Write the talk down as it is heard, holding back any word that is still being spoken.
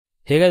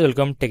Hey guys,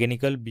 welcome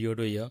Technical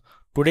Beardo here.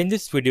 Today in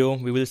this video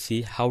we will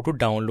see how to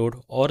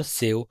download or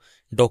save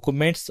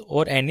documents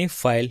or any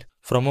file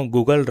from a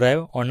Google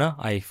Drive on an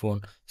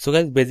iPhone. So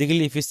guys,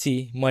 basically if you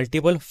see,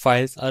 multiple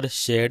files are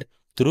shared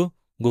through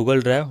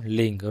Google Drive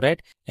link,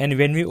 right? And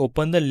when we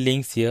open the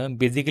links here,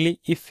 basically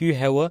if you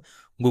have a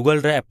Google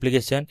Drive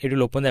application, it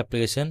will open the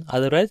application.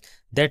 Otherwise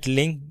that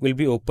link will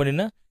be open in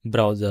a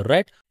browser,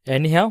 right?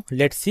 Anyhow,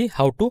 let's see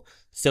how to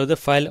save the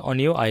file on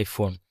your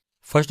iPhone.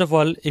 First of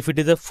all, if it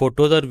is a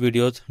photos or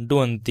videos, do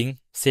one thing,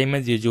 same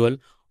as usual,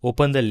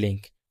 open the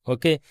link.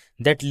 Okay,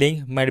 that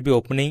link might be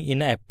opening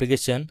in an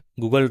application,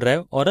 Google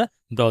Drive or a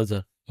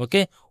browser.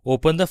 Okay,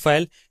 open the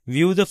file,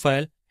 view the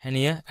file, and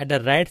here at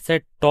the right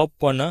side top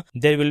corner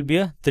there will be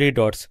a 3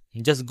 dots.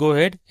 Just go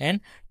ahead and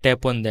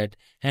tap on that,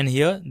 and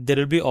here there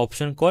will be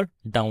option called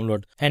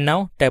download, and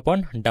now tap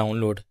on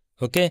download.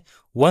 Okay,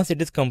 once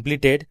it is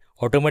completed,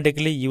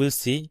 automatically you will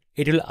see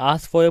it will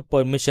ask for your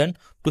permission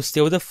to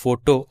save the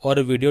photo or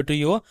a video to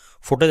your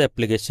photos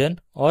application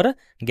or a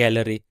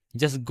gallery.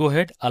 Just go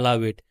ahead,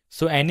 allow it.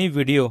 So any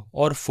video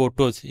or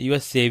photos you are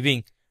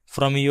saving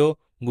from your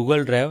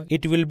Google Drive,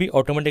 it will be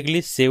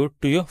automatically saved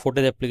to your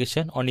photos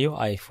application on your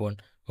iPhone.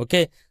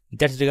 Okay,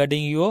 that's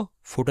regarding your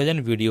photos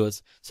and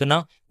videos. So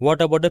now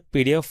what about the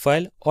PDF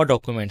file or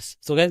documents?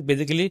 So guys,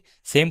 basically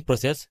same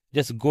process.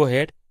 Just go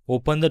ahead,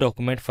 open the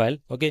document file.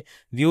 Okay,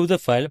 view the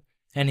file,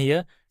 and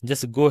here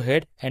just go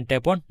ahead and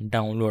tap on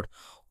download.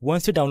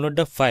 Once you download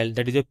the file,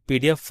 that is a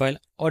PDF file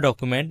or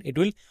document, it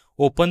will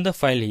open the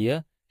file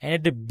here, and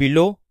at the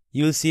below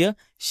you will see a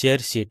share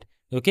sheet.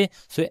 Okay,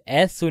 so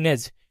as soon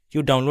as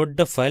you download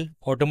the file,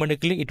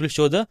 automatically it will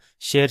show the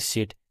share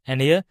sheet,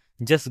 and here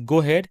just go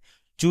ahead,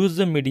 choose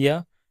the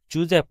media,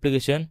 choose the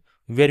application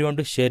where you want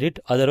to share it,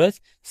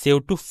 otherwise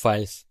save to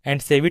files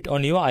and save it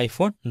on your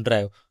iPhone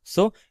drive.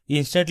 So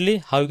instantly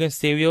how you can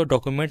save your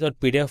documents or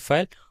PDF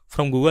file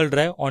from Google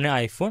Drive on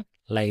an iPhone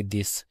like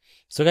this.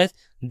 So guys,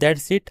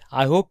 that's it.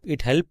 I hope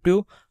it helped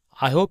you.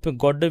 I hope you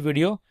got the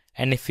video,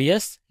 and if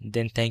yes,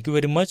 then thank you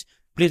very much.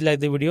 Please like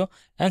the video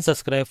and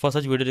subscribe for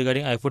such videos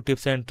regarding iPhone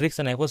tips and tricks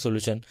and iPhone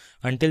solution.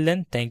 Until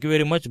then, thank you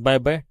very much. Bye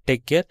bye.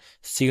 Take care.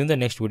 See you in the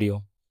next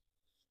video.